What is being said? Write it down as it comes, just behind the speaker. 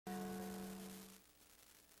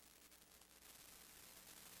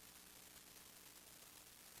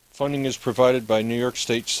Funding is provided by New York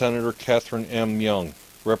State Senator Catherine M. Young,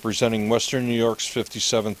 representing Western New York's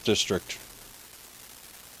 57th District.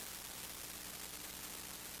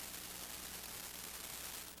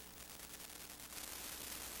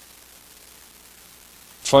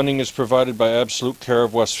 Funding is provided by Absolute Care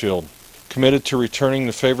of Westfield, committed to returning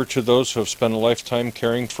the favor to those who have spent a lifetime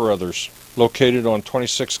caring for others, located on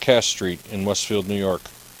 26 Cass Street in Westfield, New York.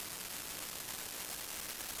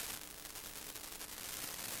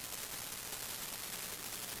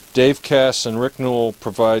 Dave Cass and Rick Newell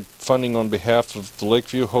provide funding on behalf of the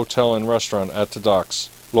Lakeview Hotel and Restaurant at the Docks,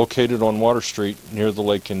 located on Water Street near the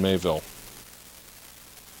lake in Mayville.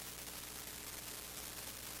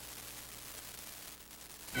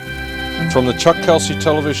 From the Chuck Kelsey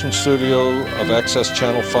Television Studio of Access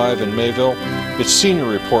Channel 5 in Mayville, it's Senior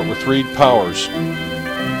Report with Reed Powers.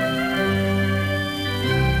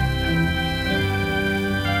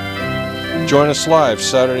 Join us live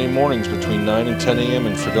Saturday mornings between 9 and 10 a.m.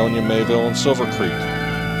 in Fredonia, Mayville, and Silver Creek.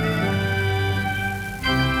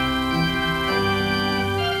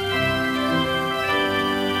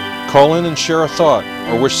 Call in and share a thought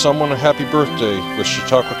or wish someone a happy birthday with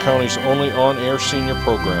Chautauqua County's only on-air senior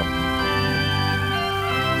program.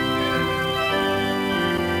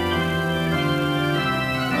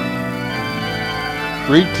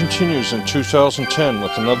 Reed continues in 2010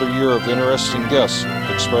 with another year of interesting guests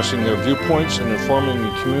expressing their viewpoints and informing the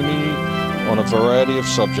community on a variety of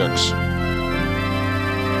subjects.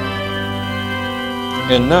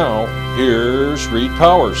 And now, here's Reed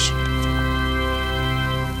Powers.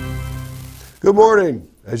 Good morning.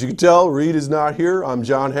 As you can tell, Reed is not here. I'm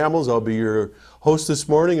John Hamels. I'll be your host this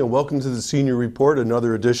morning, and welcome to the Senior Report,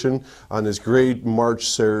 another edition on this great March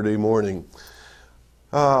Saturday morning.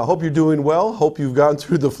 Hope you're doing well. Hope you've gotten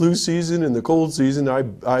through the flu season and the cold season.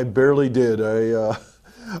 I barely did.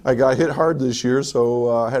 I got hit hard this year, so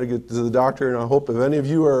I had to get to the doctor. And I hope if any of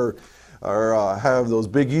you have those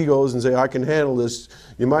big egos and say I can handle this,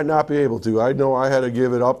 you might not be able to. I know I had to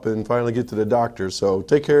give it up and finally get to the doctor. So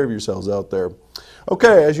take care of yourselves out there.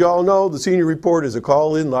 Okay, as you all know, the Senior Report is a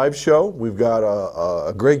call-in live show. We've got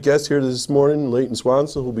a great guest here this morning, Leighton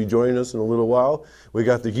Swanson, who will be joining us in a little while. We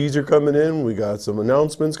got the geezer coming in. We got some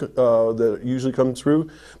announcements that usually come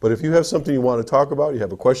through. But if you have something you want to talk about, you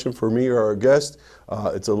have a question for me or our guest,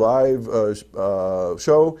 it's a live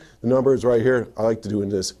show. The number is right here. I like to do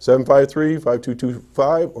this,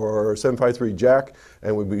 753-5225 or 753-JACK,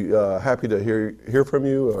 and we'd be happy to hear from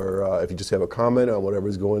you, or if you just have a comment on whatever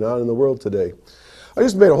is going on in the world today. I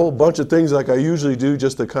just made a whole bunch of things like I usually do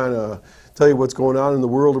just to kind of tell you what's going on in the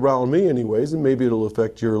world around me anyways, and maybe it'll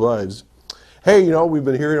affect your lives. Hey, you know, we've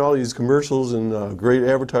been hearing all these commercials and great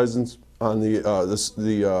advertisements on the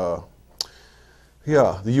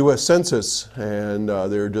U.S. Census, and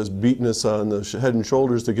they're just beating us on the head and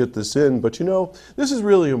shoulders to get this in. But you know, this is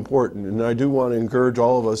really important, and I do want to encourage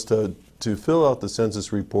all of us to fill out the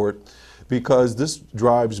census report, because this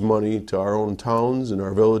drives money to our own towns and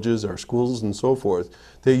our villages, our schools, and so forth.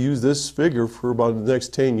 They use this figure for about the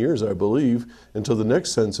next 10 years, I believe, until the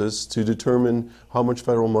next census, to determine how much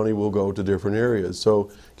federal money will go to different areas. So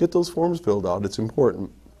get those forms filled out. It's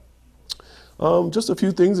important. Just a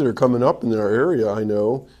few things that are coming up in our area, I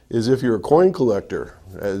know, is if you're a coin collector,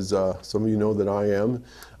 as some of you know that I am.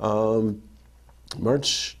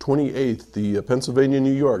 March 28th, the Pennsylvania,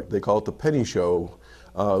 New York, they call it the Penny Show.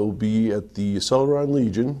 It will be at the Celeron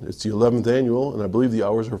Legion. It's the 11th annual, and I believe the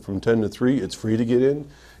hours are from 10 to 3. It's free to get in.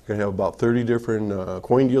 You're going to have about 30 different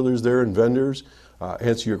coin dealers there and vendors,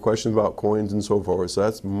 answer your questions about coins and so forth. So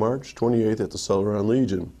that's March 28th at the Celeron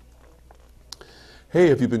Legion. Hey,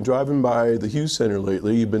 if you've been driving by the Hewes Center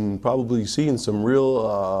lately, you've been probably seeing some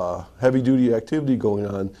real heavy-duty activity going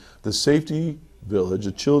on. The Safety Village,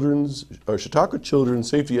 a Chautauqua Children's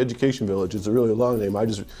Safety Education Village. It's a really long name. I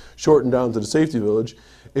just shortened down to the Safety Village.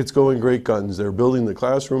 It's going great guns. They're building the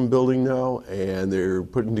classroom building now, and they're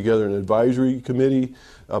putting together an advisory committee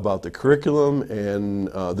about the curriculum, and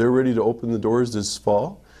they're ready to open the doors this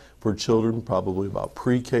fall for children probably about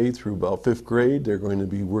pre-K through about 5th grade. They're going to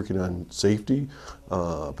be working on safety,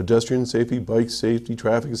 pedestrian safety, bike safety,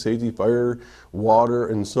 traffic safety, fire, water,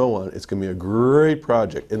 and so on. It's going to be a great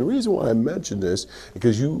project. And the reason why I mention this,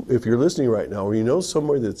 because if you're listening right now, or you know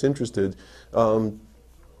somebody that's interested,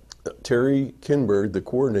 Terry Kinberg, the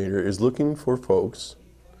coordinator, is looking for folks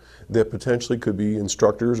that potentially could be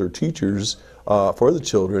instructors or teachers for the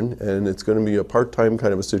children, and it's going to be a part-time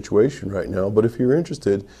kind of a situation right now. But if you're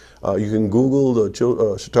interested, you can Google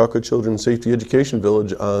the Chautauqua Children's Safety Education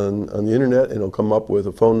Village on the internet, and it'll come up with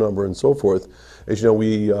a phone number and so forth. As you know,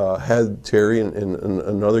 we had Terry and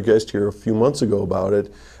another guest here a few months ago about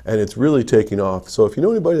it, and it's really taking off. So if you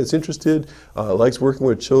know anybody that's interested, likes working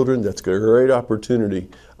with children, that's a great opportunity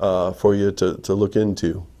for you to look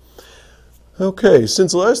into. Okay,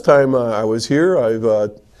 since the last time I was here,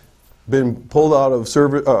 I've been pulled out of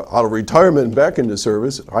service, out of retirement and back into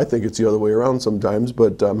service. I think it's the other way around sometimes,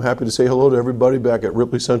 but I'm happy to say hello to everybody back at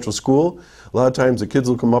Ripley Central School. A lot of times the kids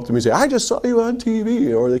will come up to me and say, "I just saw you on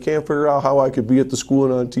TV," or they can't figure out how I could be at the school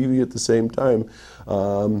and on TV at the same time.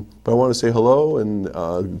 But I want to say hello,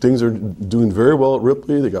 and things are doing very well at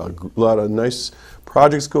Ripley. They got a lot of nice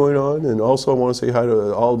projects going on, and also I want to say hi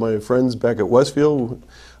to all of my friends back at Westfield.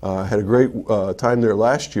 Had a great time there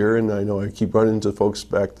last year, and I know I keep running into folks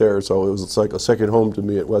back there, so it's like a second home to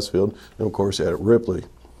me at Westfield, and of course at Ripley.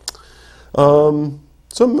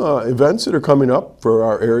 Some events that are coming up for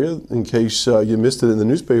our area, in case you missed it in the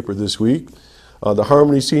newspaper this week. The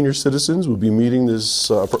Harmony Senior Citizens will be meeting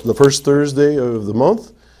the first Thursday of the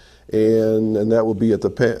month, and that will be at the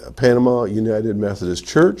Panama United Methodist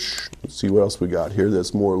Church. Let's see what else we got here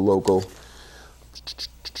that's more local.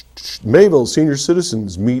 Mayville Senior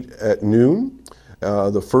Citizens meet at noon,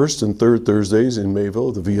 the first and third Thursdays in Mayville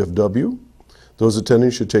at the VFW. Those attending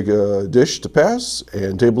should take a dish to pass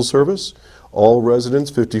and table service. All residents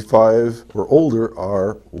 55 or older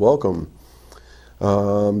are welcome.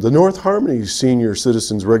 The North Harmony Senior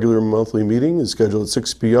Citizens regular monthly meeting is scheduled at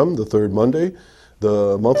 6 p.m. the third Monday.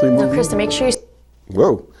 The monthly movie... Now, Krista, make sure you...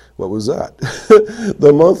 Whoa. What was that?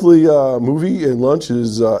 The monthly movie and lunch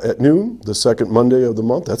is at noon, the second Monday of the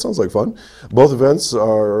month. That sounds like fun. Both events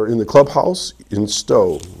are in the clubhouse in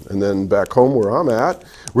Stowe. And then back home where I'm at,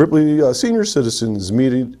 Ripley Senior Citizens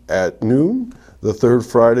meet at noon, the third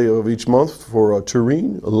Friday of each month for a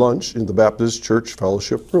tureen lunch in the Baptist Church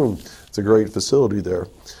Fellowship Room. It's a great facility there.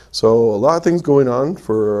 So a lot of things going on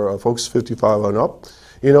for folks 55 on up.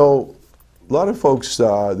 You know, a lot of folks,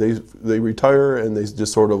 they retire and they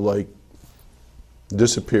just sort of like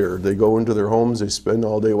disappear. They go into their homes, they spend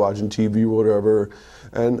all day watching TV or whatever,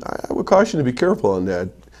 and I would caution you to be careful on that.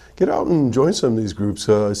 Get out and join some of these groups,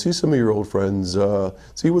 see some of your old friends,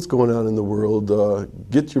 see what's going on in the world,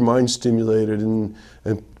 get your mind stimulated and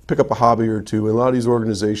pick up a hobby or two, and a lot of these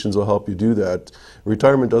organizations will help you do that.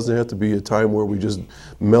 Retirement doesn't have to be a time where we just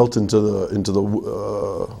melt into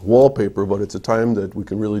the wallpaper, but it's a time that we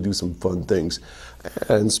can really do some fun things.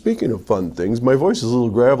 And speaking of fun things, my voice is a little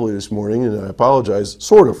gravelly this morning, and I apologize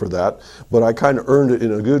sort of for that, but I kind of earned it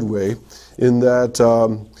in a good way, in that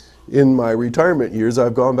in my retirement years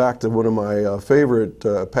I've gone back to one of my favorite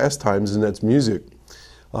pastimes, and that's music.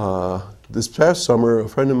 This past summer, a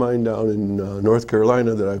friend of mine down in North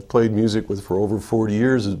Carolina that I've played music with for over 40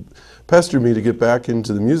 years pestered me to get back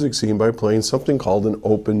into the music scene by playing something called an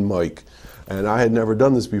open mic. And I had never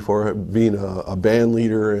done this before, being a band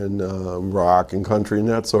leader and rock and country and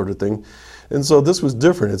that sort of thing. And so this was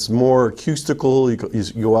different. It's more acoustical. You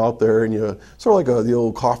go out there and you sort of like the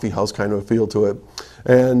old coffee house kind of a feel to it.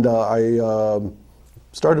 And I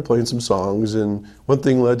started playing some songs, and one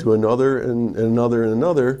thing led to another and another and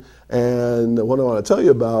another. And what I want to tell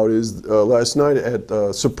you about is last night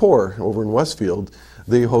at Support over in Westfield,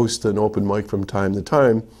 they host an open mic from time to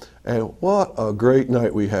time, and what a great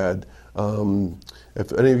night we had.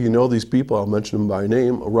 If any of you know these people, I'll mention them by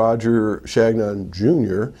name. Roger Shagnon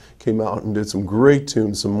Jr. came out and did some great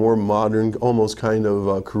tunes, some more modern, almost kind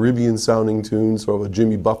of Caribbean sounding tunes, sort of a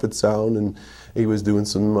Jimmy Buffett sound, and he was doing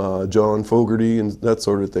some John Fogerty and that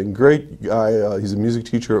sort of thing. Great guy. He's a music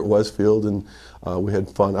teacher at Westfield, and we had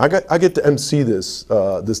fun. I get to MC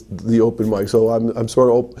the open mic, so I'm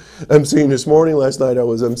sort of MCing this morning. Last night I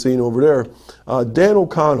was MCing over there. Dan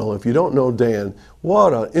O'Connell, if you don't know Dan,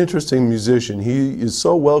 what an interesting musician. He is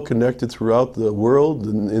so well connected throughout the world,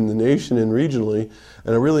 in the nation and regionally,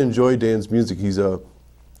 and I really enjoy Dan's music. He's an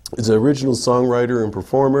original songwriter and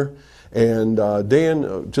performer. And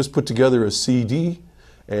Dan just put together a CD,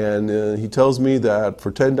 and he tells me that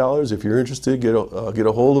for $10, if you're interested, get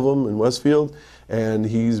a hold of him in Westfield, and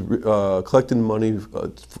he's collecting money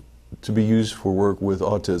to be used for work with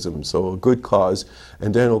autism. So a good cause.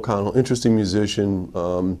 And Dan O'Connell, interesting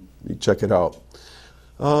musician. Check it out.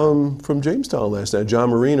 From Jamestown last night, John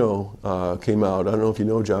Marino came out. I don't know if you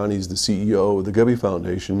know John. He's the CEO of the Gubby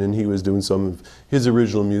Foundation, and he was doing some of his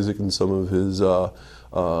original music and some of his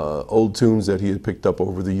old tunes that he had picked up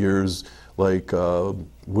over the years, like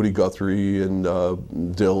Woody Guthrie and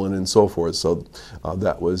Dylan and so forth. So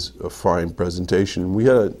that was a fine presentation. We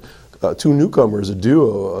had two newcomers, a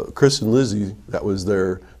duo, Chris and Lizzie. That was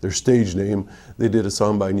their stage name. They did a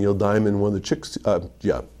song by Neil Diamond, one of the Chicks,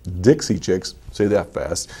 Dixie Chicks, say that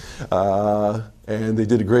fast. And they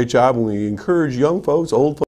did a great job, and we encourage young folks, old folks,